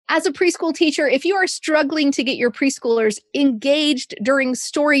As a preschool teacher, if you are struggling to get your preschoolers engaged during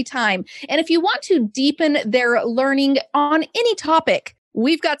story time, and if you want to deepen their learning on any topic,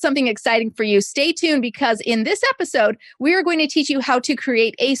 we've got something exciting for you. Stay tuned because in this episode, we are going to teach you how to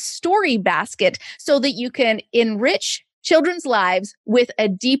create a story basket so that you can enrich children's lives with a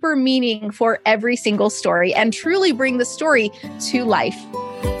deeper meaning for every single story and truly bring the story to life.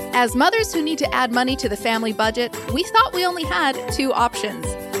 As mothers who need to add money to the family budget, we thought we only had two options.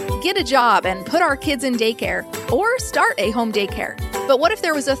 Get a job and put our kids in daycare, or start a home daycare. But what if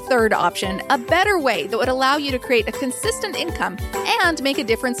there was a third option, a better way that would allow you to create a consistent income and make a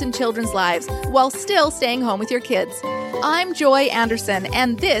difference in children's lives while still staying home with your kids? I'm Joy Anderson,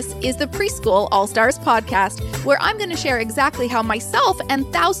 and this is the Preschool All-Stars podcast, where I'm going to share exactly how myself and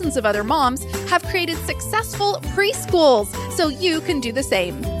thousands of other moms have created successful preschools so you can do the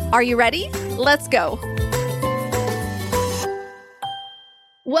same. Are you ready? Let's go.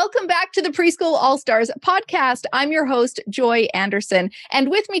 Welcome back to the Preschool All-Stars podcast. I'm your host, Joy Anderson. And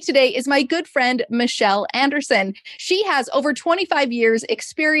with me today is my good friend, Michelle Anderson. She has over 25 years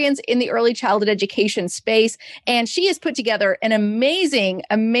experience in the early childhood education space, and she has put together an amazing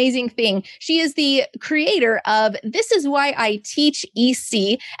thing. She is the creator of This Is Why I Teach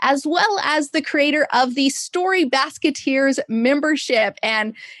EC, as well as the creator of the Story Basketeers membership.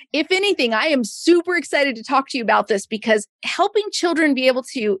 And if anything, I am super excited to talk to you about this because helping children be able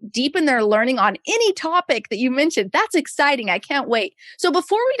to deepen their learning on any topic that you mentioned, that's exciting. I can't wait. So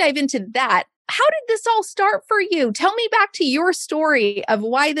before we dive into that, how did this all start for you? Tell me back to your story of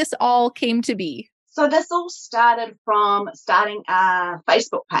why this all came to be. So this all started from starting a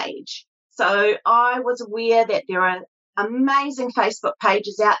Facebook page. So I was aware that there are amazing Facebook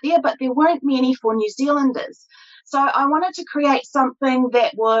pages out there, but there weren't many for New Zealanders. So I wanted to create something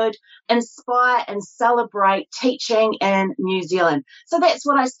that would inspire and celebrate teaching in New Zealand. So that's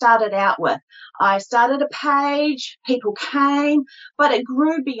what I started out with. I started a page, people came, but it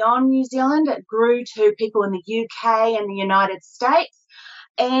grew beyond New Zealand. It grew to people in the UK and the United States.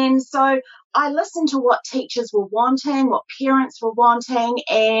 And so I listened to what teachers were wanting, what parents were wanting,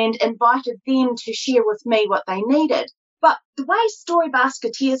 and invited them to share with me what they needed. But the way Story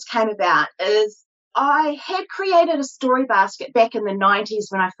Basketeers came about is I had created a story basket back in the 90s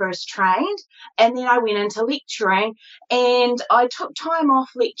when I first trained, and then I went into lecturing, and I took time off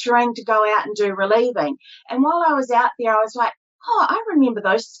lecturing to go out and do relieving. And while I was out there, I was like, oh, I remember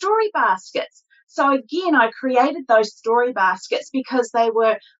those story baskets. So again, I created those story baskets because they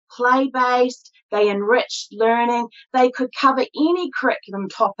were play-based, they enriched learning, they could cover any curriculum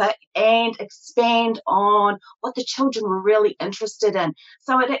topic and expand on what the children were really interested in.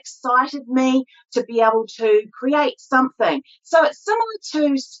 So it excited me to be able to create something. So it's similar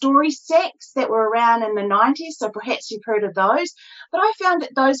to story sacks that were around in the 90s, so perhaps you've heard of those. But I found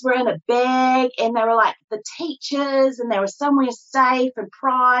that those were in a bag and they were like the teachers and they were somewhere safe and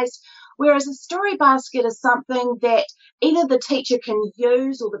prized. Whereas a story basket is something that either the teacher can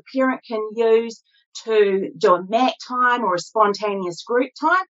use or the parent can use to do a mat time or a spontaneous group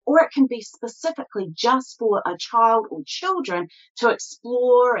time, or it can be specifically just for a child or children to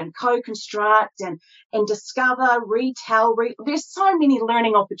explore and co-construct and discover, retell. There's so many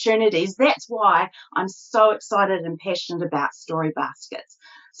learning opportunities. That's why I'm so excited and passionate about story baskets.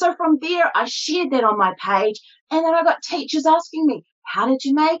 So from there, I shared that on my page, and then I got teachers asking me, how did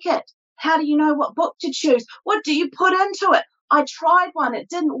you make it? How do you know what book to choose? What do you put into it? I tried one, it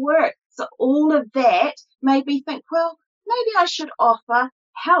didn't work. So all of that made me think, well, maybe I should offer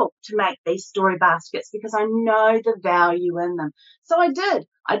help to make these story baskets because I know the value in them. So I did.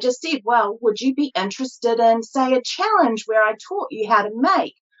 I just said, well, would you be interested in, say, a challenge where I taught you how to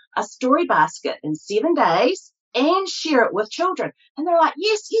make a story basket in 7 days and share it with children? And they're like,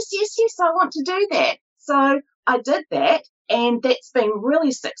 yes, I want to do that. So I did that. And that's been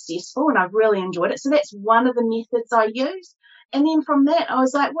really successful and I've really enjoyed it. So that's one of the methods I use. And then from that, I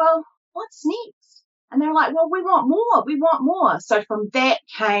was like, well, what's next? And they're like, well, we want more. So from that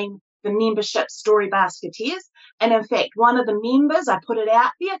came the membership Story Basketeers. And in fact, one of the members, I put it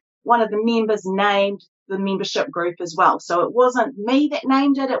out there, one of the members named the membership group as well. So it wasn't me that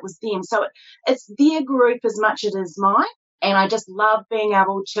named it, it was them. So it's their group as much as it is mine. And I just love being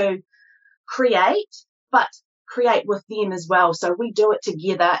able to create, but create with them as well. So we do it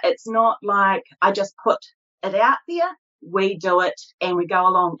together. It's not like I just put it out there. We do it and we go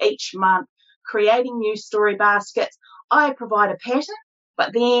along each month creating new story baskets. I provide a pattern,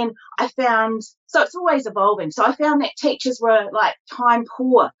 but then I found, so it's always evolving. So I found that teachers were like time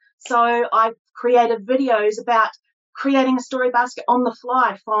poor. So I created videos about creating a story basket on the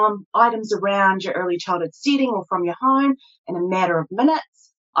fly from items around your early childhood setting or from your home in a matter of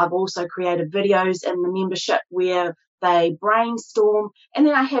minutes. I've also created videos in the membership where they brainstorm, and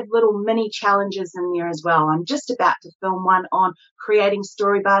then I have little mini challenges in there as well. I'm just about to film one on creating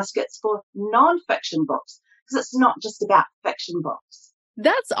story baskets for non-fiction books, because it's not just about fiction books.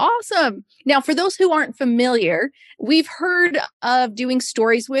 That's awesome. Now, for those who aren't familiar, we've heard of doing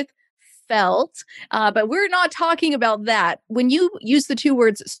stories with felt, but we're not talking about that. When you use the two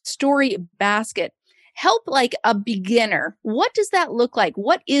words story basket, help like a beginner. What does that look like?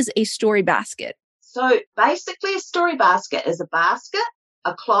 What is a story basket? So basically, a story basket is a basket,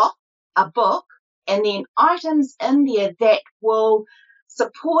 a cloth, a book, and then items in there that will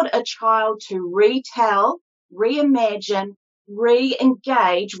support a child to retell, reimagine,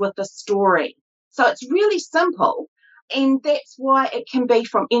 re-engage with the story. So it's really simple. And that's why it can be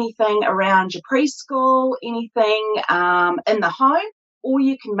from anything around your preschool, anything in the home, or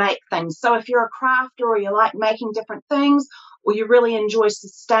you can make things. So if you're a crafter or you like making different things, or you really enjoy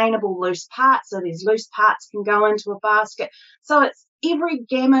sustainable loose parts, so these loose parts can go into a basket. So it's every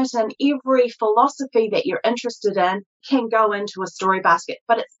gamut and every philosophy that you're interested in can go into a story basket.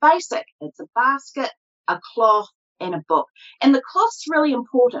 But it's basic. It's a basket, a cloth, and a book. And the cloth's really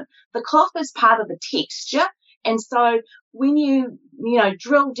important. The cloth is part of the texture. And so when you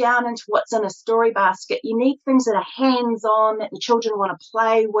drill down into what's in a story basket, you need things that are hands-on, that the children want to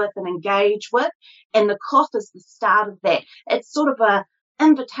play with and engage with. And the cloth is the start of that. It's sort of a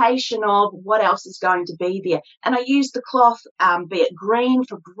invitation of what else is going to be there. And I use the cloth, be it green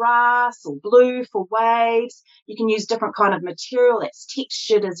for grass or blue for waves. You can use different kind of material that's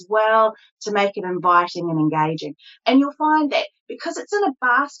textured as well to make it inviting and engaging. And you'll find that because it's in a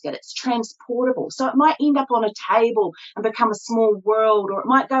basket, it's transportable. So it might end up on a table and become a small world, or it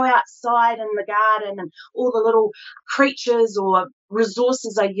might go outside in the garden and all the little creatures or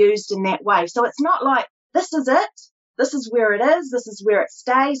resources are used in that way. So it's not like, this is it. This is where it is. This is where it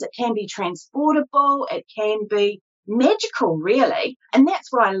stays. It can be transportable. It can be magical, really. And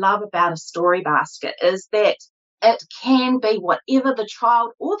that's what I love about a story basket, is that it can be whatever the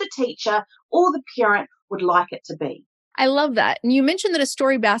child or the teacher or the parent would like it to be. I love that. And you mentioned that a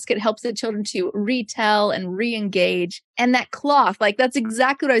story basket helps the children to retell and re-engage. And that cloth, like that's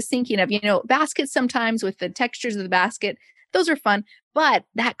exactly what I was thinking of. Baskets sometimes with the textures of the basket, those are fun. But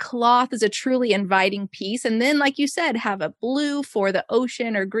that cloth is a truly inviting piece. And then, like you said, have a blue for the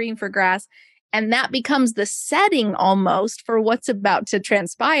ocean or green for grass. And that becomes the setting almost for what's about to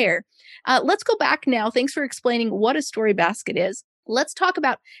transpire. Let's go back now. Thanks for explaining what a story basket is. Let's talk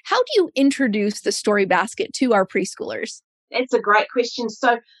about, how do you introduce the story basket to our preschoolers? That's a great question.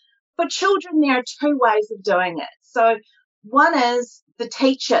 So for children, there are two ways of doing it. So one is the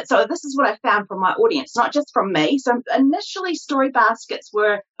teacher. So this is what I found from my audience, not just from me. So initially, story baskets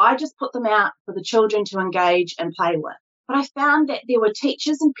were, I just put them out for the children to engage and play with. But I found that there were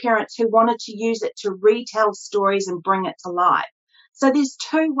teachers and parents who wanted to use it to retell stories and bring it to life. So there's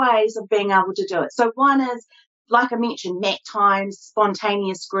two ways of being able to do it. So one is, like I mentioned, nap times,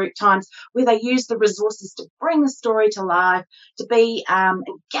 spontaneous group times, where they use the resources to bring the story to life, to be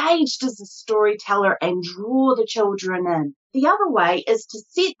engaged as a storyteller and draw the children in. The other way is to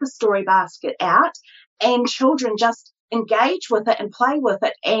set the story basket out and children just engage with it and play with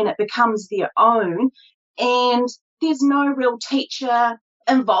it, and it becomes their own. And there's no real teacher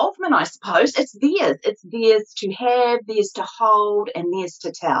involvement, I suppose. It's theirs. It's theirs to have, theirs to hold, and theirs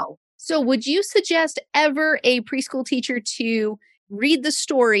to tell. So would you suggest ever a preschool teacher to read the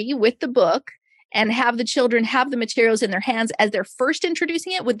story with the book and have the children have the materials in their hands as they're first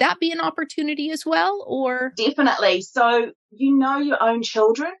introducing it? Would that be an opportunity as well? Or Definitely. So you know your own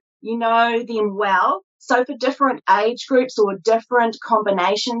children, you know them well. So for different age groups or different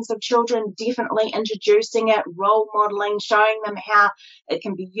combinations of children, definitely introducing it, role modeling, showing them how it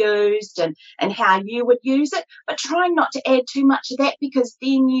can be used and how you would use it, but trying not to add too much of that, because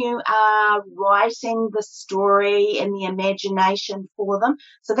then you are writing the story and the imagination for them.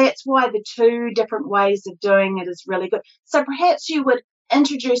 So that's why the two different ways of doing it is really good. So perhaps you would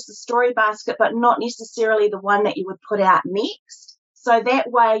introduce the story basket, but not necessarily the one that you would put out next. So that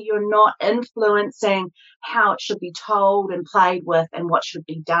way you're not influencing how it should be told and played with and what should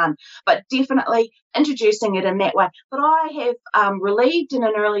be done, but definitely introducing it in that way. But I have relieved in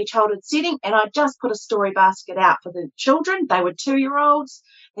an early childhood setting, and I just put a story basket out for the children. They were 2-year-olds.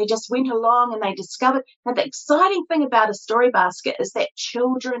 They just went along and they discovered. Now, the exciting thing about a story basket is that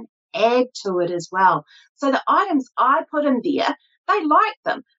children add to it as well. So the items I put in there, they liked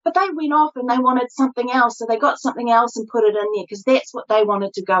them, but they went off and they wanted something else. So they got something else and put it in there because that's what they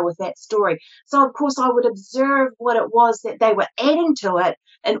wanted to go with that story. So, of course, I would observe what it was that they were adding to it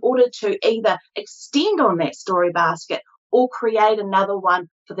in order to either extend on that story basket or create another one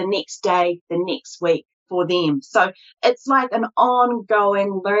for the next day, the next week for them. So it's like an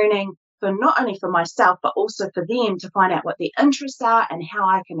ongoing learning for not only for myself, but also for them to find out what their interests are and how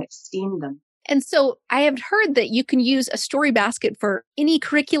I can extend them. And so I have heard that you can use a story basket for any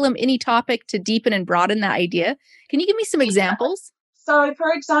curriculum, any topic to deepen and broaden that idea. Can you give me some examples? So,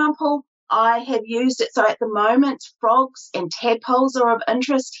 for example, I have used it. So at the moment, frogs and tadpoles are of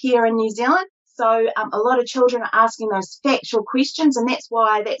interest here in New Zealand. So a lot of children are asking those factual questions, and that's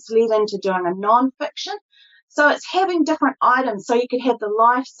why that's led into doing a non-fiction. So it's having different items. So you could have the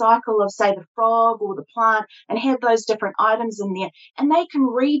life cycle of, say, the frog or the plant and have those different items in there. And they can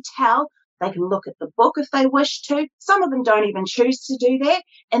retell. They can look at the book if they wish to. Some of them don't even choose to do that.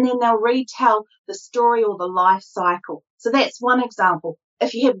 And then they'll retell the story or the life cycle. So that's one example.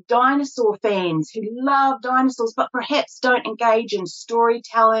 If you have dinosaur fans who love dinosaurs but perhaps don't engage in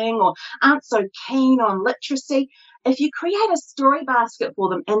storytelling or aren't so keen on literacy, if you create a story basket for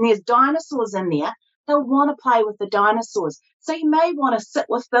them and there's dinosaurs in there, they'll want to play with the dinosaurs. So you may want to sit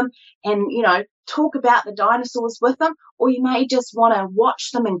with them and, talk about the dinosaurs with them, or you may just want to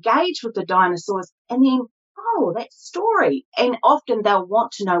watch them engage with the dinosaurs and then, oh, that story. And often they'll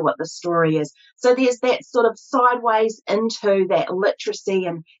want to know what the story is. So there's that sort of sideways into that literacy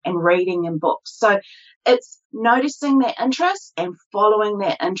and reading and books. So it's noticing their interest and following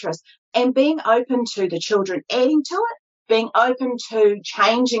their interest and being open to the children adding to it, being open to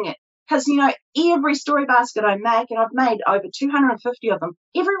changing it. Because, every story basket I make, and I've made over 250 of them,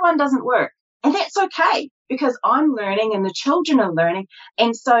 everyone doesn't work. And that's okay because I'm learning and the children are learning.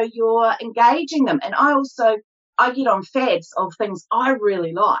 And so you're engaging them. And I get on fads of things I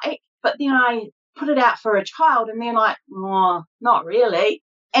really like, but then I put it out for a child and they're like, oh, not really.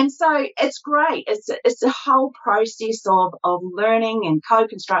 And so it's great. It's a whole process of learning and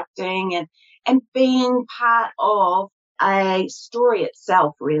co-constructing and being part of a story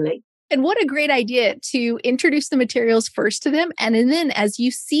itself, really. And what a great idea to introduce the materials first to them. And then as you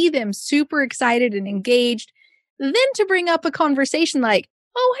see them super excited and engaged, then to bring up a conversation like,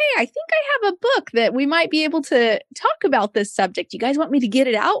 oh, hey, I think I have a book that we might be able to talk about this subject. You guys want me to get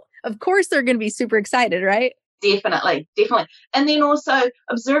it out? Of course, they're going to be super excited, right? Definitely. And then also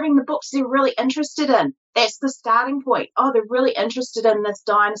observing the books they're really interested in. That's the starting point. Oh, they're really interested in this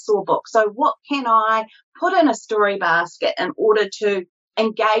dinosaur book. So what can I put in a story basket in order to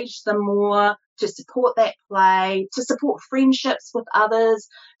engage them more, to support that play, to support friendships with others,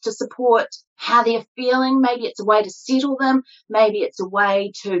 to support how they're feeling. Maybe it's a way to settle them. Maybe it's a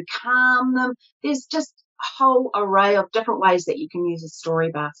way to calm them. There's just a whole array of different ways that you can use a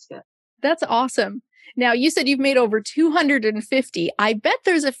story basket. That's awesome. Now, you said you've made over 250. I bet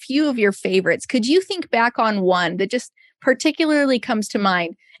there's a few of your favorites. Could you think back on one that just particularly comes to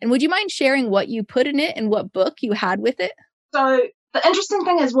mind? And would you mind sharing what you put in it and what book you had with it? So the interesting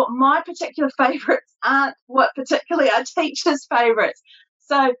thing is what my particular favorites aren't what particularly are teachers' favorites.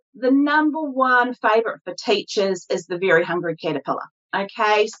 So the number one favorite for teachers is The Very Hungry Caterpillar.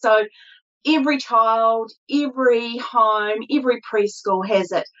 Okay, so every child, every home, every preschool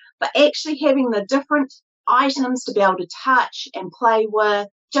has it. But actually having the different items to be able to touch and play with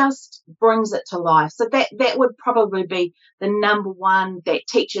just brings it to life. So that would probably be the number one that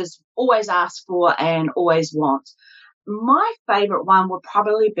teachers always ask for and always want. My favourite one would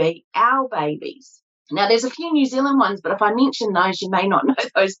probably be Owl Babies. Now, there's a few New Zealand ones, but if I mention those, you may not know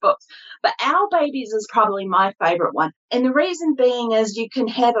those books. But Owl Babies is probably my favourite one. And the reason being is you can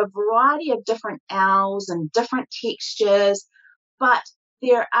have a variety of different owls and different textures, but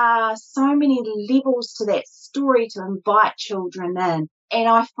there are so many levels to that story to invite children in. And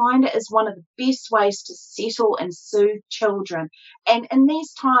I find it is one of the best ways to settle and soothe children. And in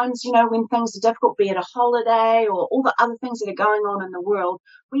these times, when things are difficult, be it a holiday or all the other things that are going on in the world,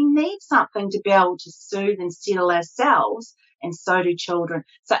 we need something to be able to soothe and settle ourselves, and so do children.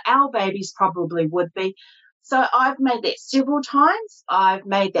 So Owl Babies probably would be. So I've made that several times. I've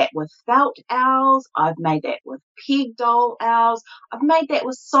made that with felt owls. I've made that with peg doll owls. I've made that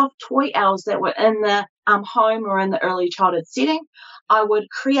with soft toy owls that were in the home or in the early childhood setting. I would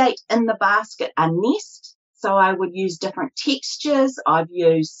create in the basket a nest. So I would use different textures. I've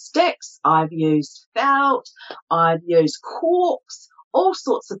used sticks. I've used felt. I've used corks, all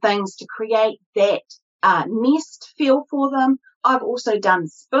sorts of things to create that nest feel for them. I've also done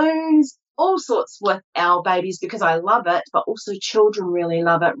spoons, all sorts with Owl Babies because I love it, but also children really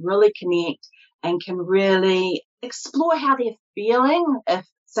love it, really connect and can really explore how they're feeling if,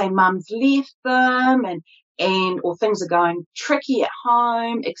 say, mum's left them and or things are going tricky at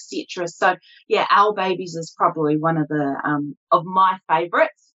home, etc. So, yeah, Owl Babies is probably one of the of my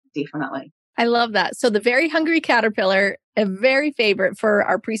favourites, definitely. I love that. So the Very Hungry Caterpillar, a very favorite for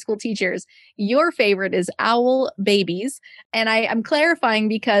our preschool teachers. Your favorite is Owl Babies. And I'm clarifying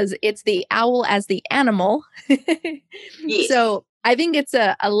because it's the owl as the animal. Yes. So I think it's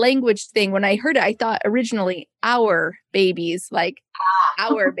a language thing. When I heard it, I thought originally our babies, like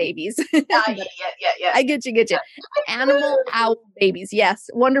our babies. Yeah. I get you. Animal owl babies.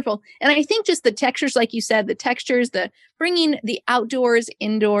 Yes. Wonderful. And I think just the textures, like you said, the textures, the bringing the outdoors,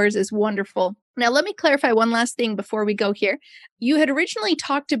 indoors is wonderful. Now, let me clarify one last thing before we go here. You had originally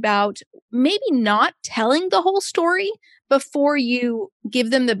talked about maybe not telling the whole story before you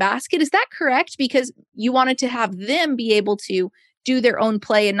give them the basket. Is that correct? Because you wanted to have them be able to do their own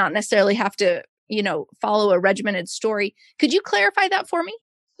play and not necessarily have to, follow a regimented story. Could you clarify that for me?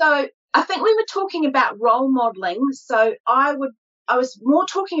 So I think we were talking about role modeling. So I was more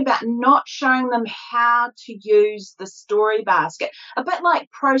talking about not showing them how to use the story basket, a bit like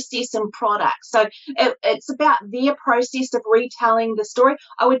process and product. So it's about their process of retelling the story.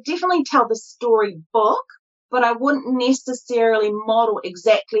 I would definitely tell the story book, but I wouldn't necessarily model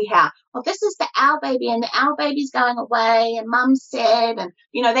exactly how, well, this is the owl baby and the owl baby's going away and mum's sad and,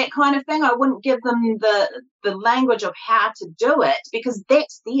 that kind of thing. I wouldn't give them the language of how to do it because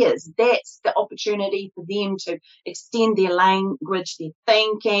that's theirs. That's the opportunity for them to extend their language, their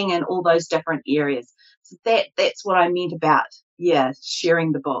thinking and all those different areas. So that's what I meant about,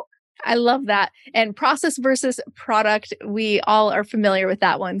 sharing the book. I love that. And process versus product, we all are familiar with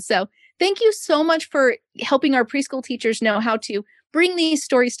that one. So thank you so much for helping our preschool teachers know how to bring these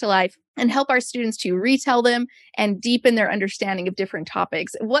stories to life and help our students to retell them and deepen their understanding of different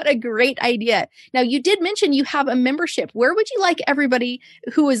topics. What a great idea. Now, you did mention you have a membership. Where would you like everybody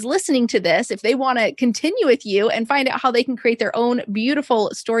who is listening to this, if they want to continue with you and find out how they can create their own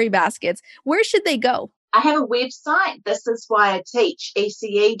beautiful story baskets, where should they go? I have a website. This is why I teach,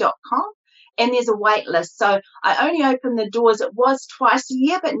 ece.com. And there's a wait list. So I only open the doors. It was twice a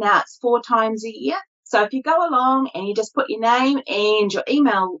year, but now it's 4 times a year. So if you go along and you just put your name and your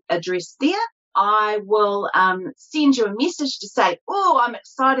email address there, I will send you a message to say, I'm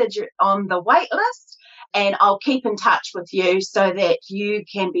excited you're on the wait list. And I'll keep in touch with you so that you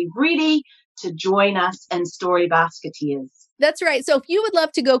can be ready to join us in Story Basketeers. That's right. So if you would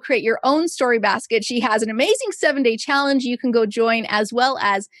love to go create your own story basket, she has an amazing 7-day challenge you can go join, as well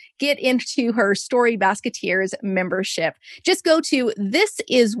as get into her Story Basketeers membership. Just go to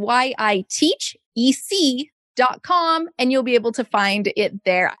thisiswhyiteach.com and you'll be able to find it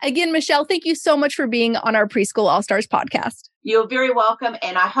there. Again, Michelle, thank you so much for being on our Preschool All-Stars podcast. You're very welcome.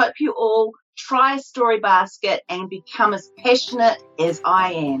 And I hope you all try a story basket and become as passionate as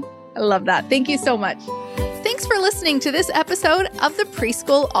I am. I love that. Thank you so much. Thanks for listening to this episode of the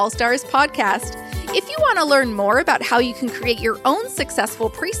Preschool All-Stars podcast. If you want to learn more about how you can create your own successful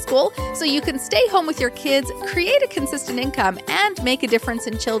preschool so you can stay home with your kids, create a consistent income, and make a difference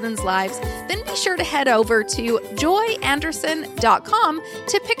in children's lives, then be sure to head over to joyanderson.com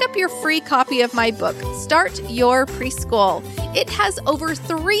to pick up your free copy of my book, Start Your Preschool. It has over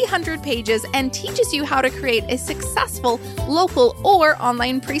 300 pages and teaches you how to create a successful local or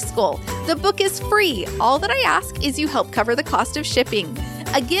online preschool. The book is free. All that I ask is you help cover the cost of shipping.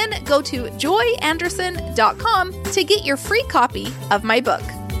 Again, go to joyanderson.com to get your free copy of my book.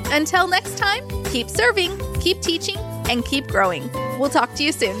 Until next time, keep serving, keep teaching, and keep growing. We'll talk to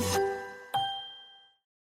you soon.